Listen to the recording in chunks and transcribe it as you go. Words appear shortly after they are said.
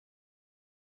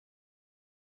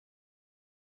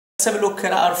Let's have a look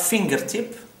at our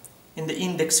fingertip in the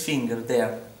index finger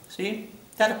there. See?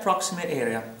 That approximate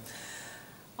area.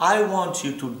 I want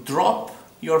you to drop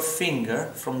your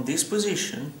finger from this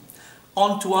position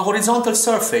onto a horizontal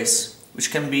surface,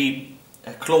 which can be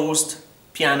a closed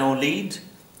piano lid,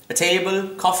 a table,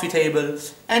 coffee table,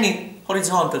 any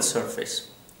horizontal surface.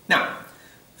 Now,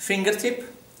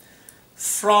 fingertip,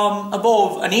 from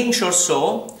above an inch or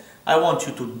so, I want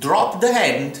you to drop the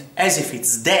hand as if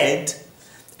it's dead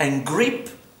and grip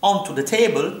onto the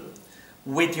table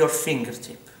with your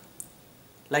fingertip,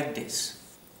 like this.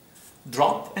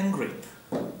 Drop and grip,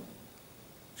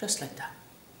 just like that.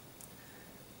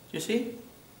 You see?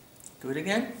 Do it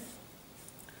again.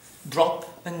 Drop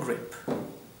and grip.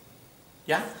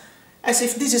 Yeah? As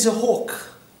if this is a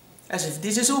hook. As if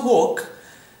this is a hook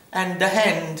and the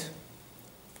hand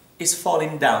is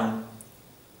falling down.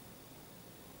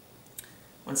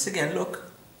 Once again,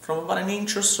 look, from about an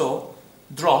inch or so,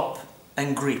 drop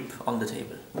and grip on the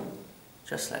table.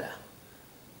 Just like that.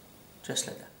 Just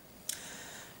like that.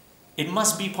 It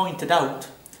must be pointed out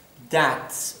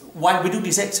that while we do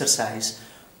this exercise,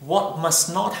 what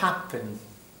must not happen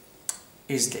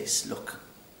is this, look.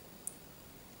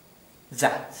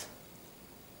 That.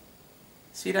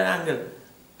 See that angle?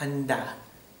 And that.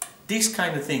 This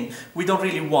kind of thing, we don't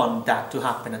really want that to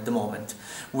happen at the moment.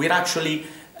 We're actually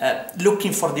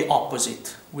looking for the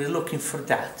opposite. We're looking for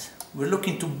that. We're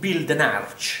looking to build an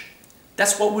arch.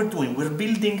 That's what we're doing. We're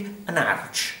building an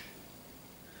arch.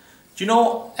 Do you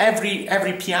know,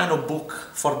 every piano book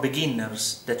for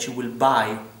beginners that you will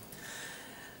buy,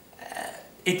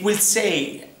 it will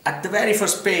say at the very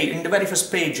first page, in the very first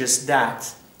pages,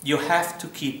 that you have to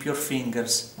keep your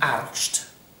fingers arched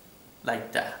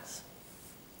like that.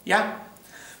 Yeah?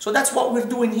 So that's what we're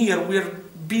doing here. We're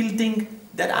building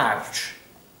that arch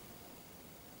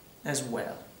as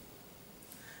well.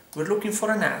 We're looking for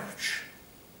an arch.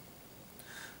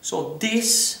 So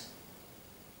this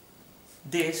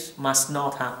must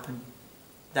not happen.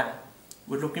 That.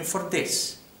 We're looking for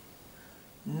this,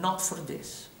 not for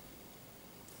this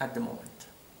at the moment.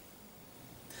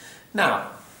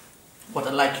 Now, what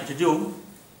I'd like you to do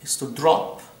is to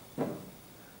drop,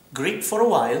 grip for a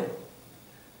while.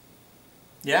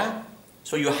 Yeah?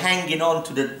 So you're hanging on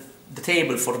to the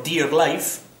table for dear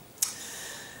life.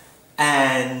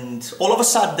 And all of a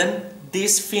sudden,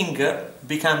 this finger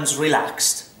becomes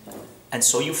relaxed. And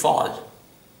so you fall.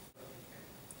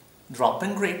 Drop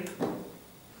and grip.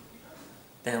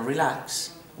 Then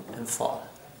relax and fall.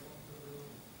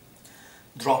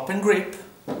 Drop and grip.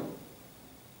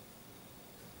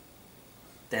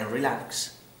 Then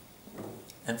relax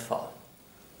and fall.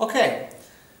 Okay,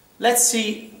 let's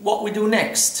see what we do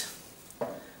next.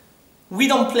 We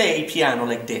don't play piano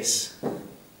like this.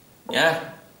 Yeah?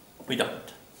 We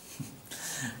don't.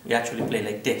 We actually play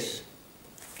like this.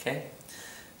 Okay?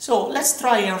 So let's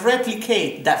try and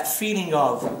replicate that feeling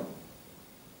of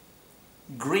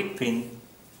gripping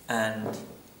and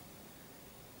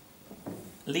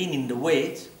leaning the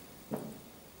weight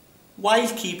while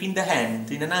keeping the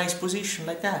hand in a nice position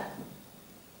like that.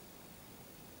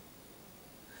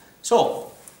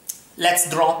 So let's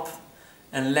drop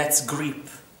and let's grip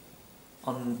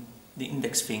on the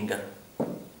index finger.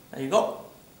 There you go.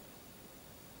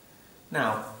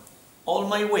 Now, all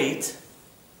my weight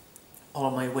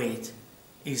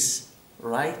is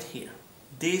right here.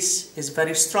 This is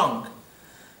very strong.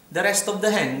 The rest of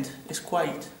the hand is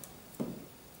quite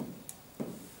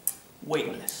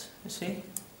weightless, you see?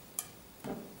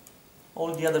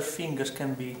 All the other fingers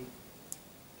can be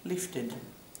lifted.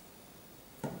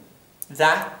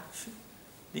 That,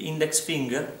 the index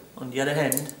finger, on the other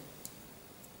hand,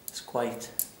 is quite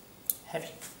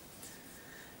heavy.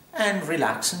 And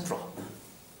relax and drop.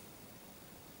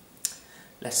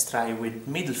 Let's try with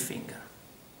middle finger.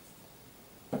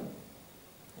 There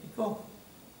you go.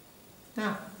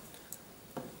 Now,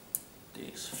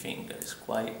 this finger is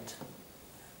quite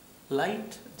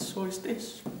light, and so is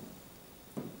this.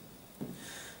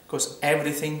 Because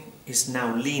everything is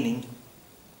now leaning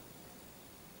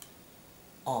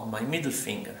on my middle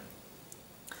finger.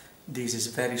 This is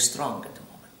very strong at the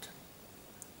moment.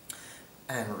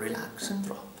 And relax and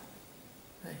drop.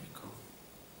 There you go.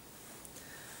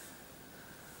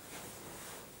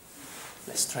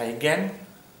 Let's try again.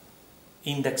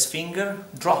 Index finger,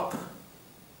 drop.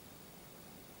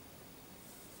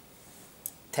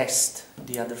 Test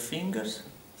the other fingers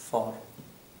for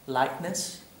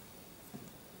lightness.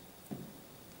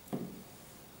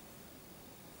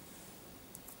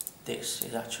 This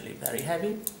is actually very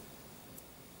heavy.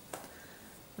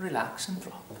 Relax and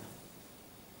drop.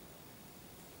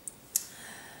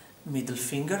 Middle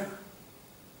finger,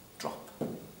 drop.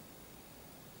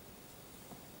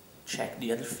 check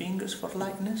the other fingers for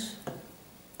lightness.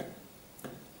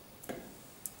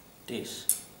 This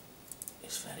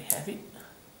is very heavy.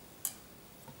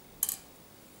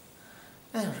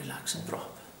 And relax and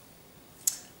drop.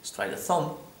 Let's try the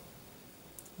thumb.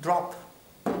 Drop.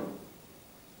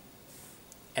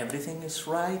 Everything is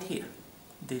right here.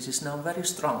 This is now very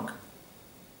strong.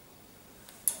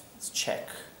 Let's check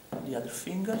the other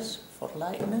fingers for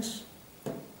lightness.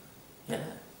 Yeah.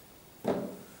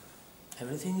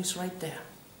 Everything is right there.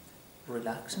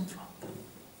 Relax and drop.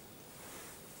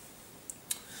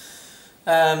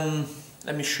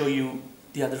 Let me show you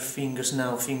the other fingers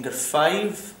now. Finger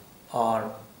 5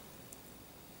 or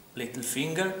little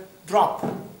finger, drop.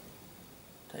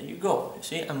 There you go. You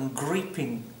see, I'm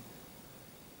gripping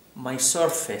my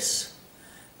surface,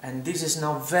 and this is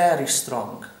now very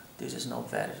strong. This is now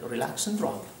very relax and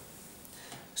drop.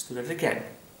 Let's do that again.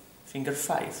 Finger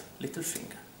 5, little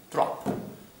finger, drop.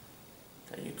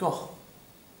 There you go.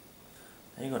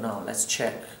 There you go. Now let's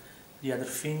check the other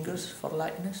fingers for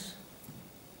lightness.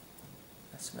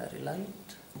 That's very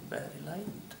light, very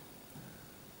light,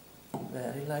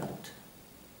 very light.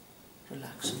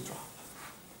 Relax and drop.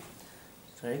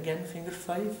 Try again, finger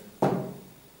 5.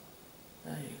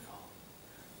 There you go.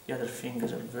 The other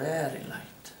fingers are very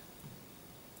light.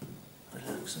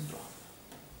 Relax and drop.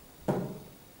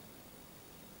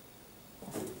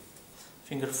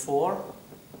 Finger 4,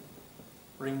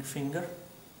 ring finger.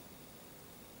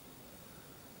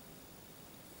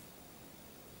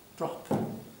 Drop.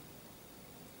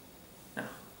 Now,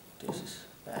 this is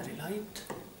very light.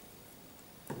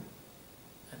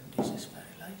 And this is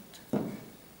very light. There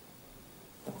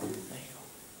you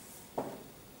go.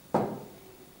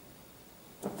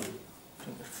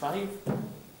 Finger 5.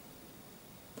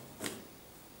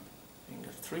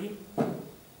 Finger 3.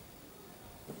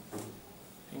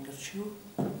 Finger 2.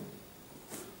 Let me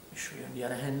show you on the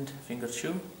other hand. Finger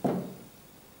 2.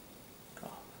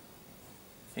 Drop.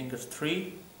 Finger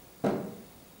 3.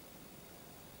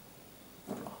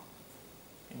 Drop.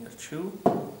 Finger 2.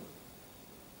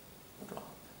 Drop.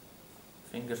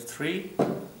 Finger 3.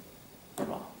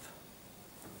 Drop.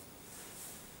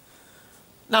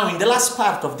 Now in the last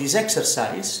part of this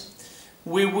exercise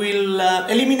we will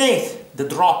eliminate the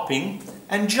dropping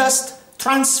and just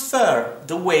transfer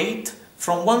the weight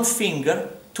from one finger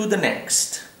to the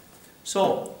next.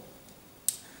 So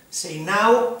say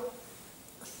now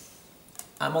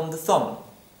I'm on the thumb.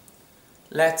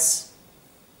 Let's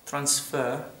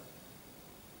transfer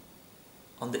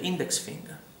on the index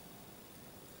finger.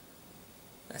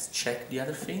 Let's check the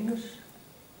other fingers.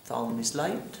 Thumb is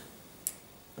light.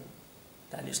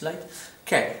 That is light.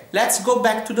 Okay, let's go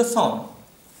back to the thumb.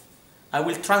 I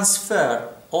will transfer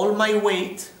all my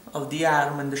weight of the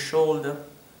arm and the shoulder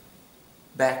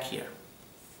back here.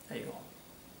 There you go.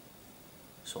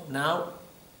 So now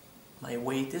my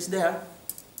weight is there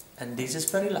and this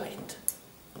is very light.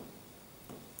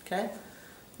 Okay?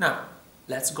 Now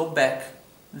let's go back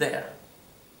there.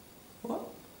 What?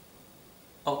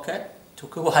 Okay,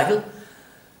 took a while.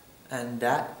 And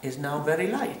that is now very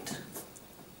light.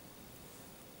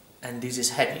 And this is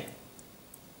heavy.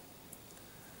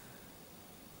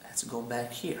 Let's go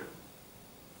back here.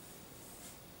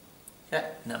 Okay,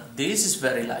 now this is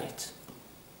very light.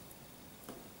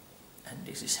 And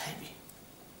this is heavy.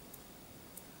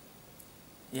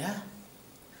 Yeah?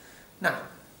 Now,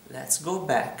 let's go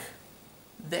back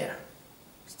there.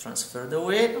 Let's transfer the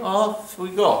weight, off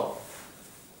we go.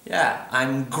 Yeah,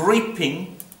 I'm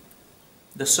gripping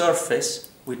the surface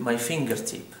with my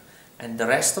fingertip, and the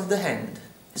rest of the hand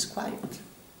is quite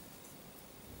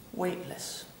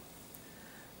weightless.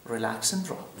 Relax and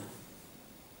drop.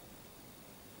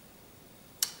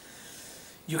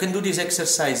 You can do this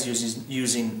exercise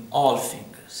using all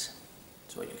fingers.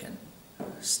 So you can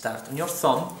start on your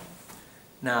thumb.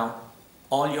 Now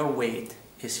all your weight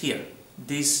is here.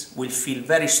 This will feel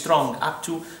very strong up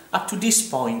to this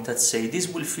point, let's say.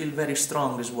 This will feel very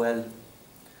strong as well.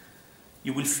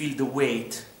 You will feel the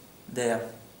weight there.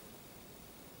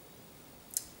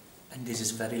 And this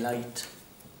is very light.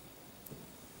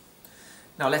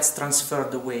 Now let's transfer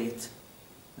the weight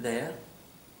there.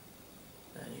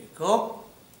 There you go.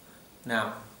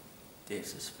 Now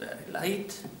this is very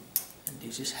light and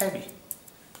this is heavy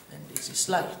and this is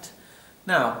light.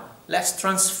 Now let's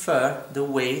transfer the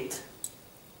weight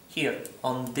here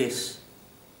on this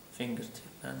fingertip,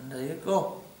 and there you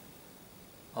go.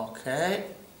 Okay,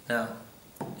 now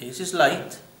this is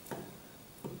light,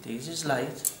 this is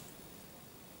light,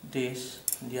 this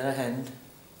on the other hand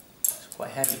is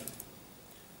quite heavy,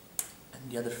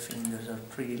 and the other fingers are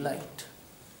pretty light.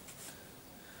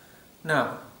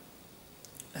 Now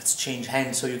let's change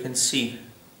hands so you can see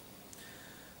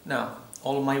Now,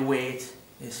 all my weight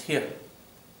is here.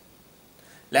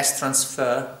 Let's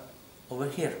transfer over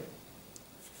here.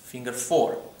 Finger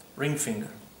 4, ring finger.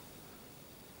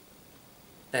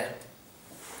 There.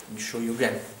 Let me show you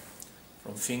again.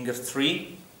 From finger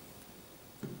 3,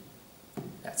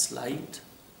 that's light,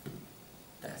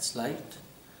 that's light.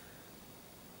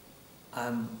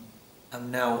 I'm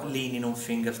now leaning on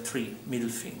finger 3, middle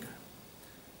finger.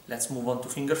 Let's move on to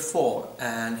finger 4,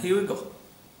 and here we go.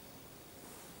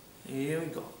 Here we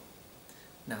go.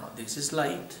 Now this is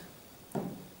light.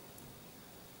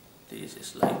 This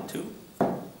is light too.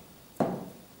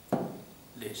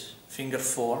 This finger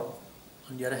 4,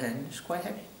 on the other hand, is quite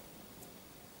heavy.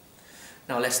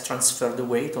 Now let's transfer the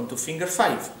weight onto finger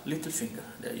 5, little finger.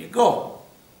 There you go.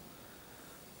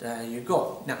 There you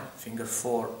go. Now finger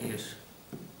 4 is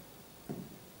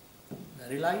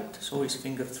very light, so is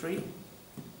finger 3,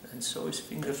 and so is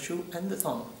finger 2 and the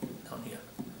thumb down here.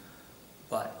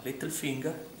 But little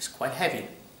finger is quite heavy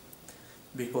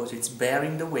because it's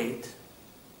bearing the weight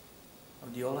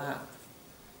of the whole hand.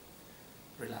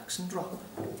 Relax and drop.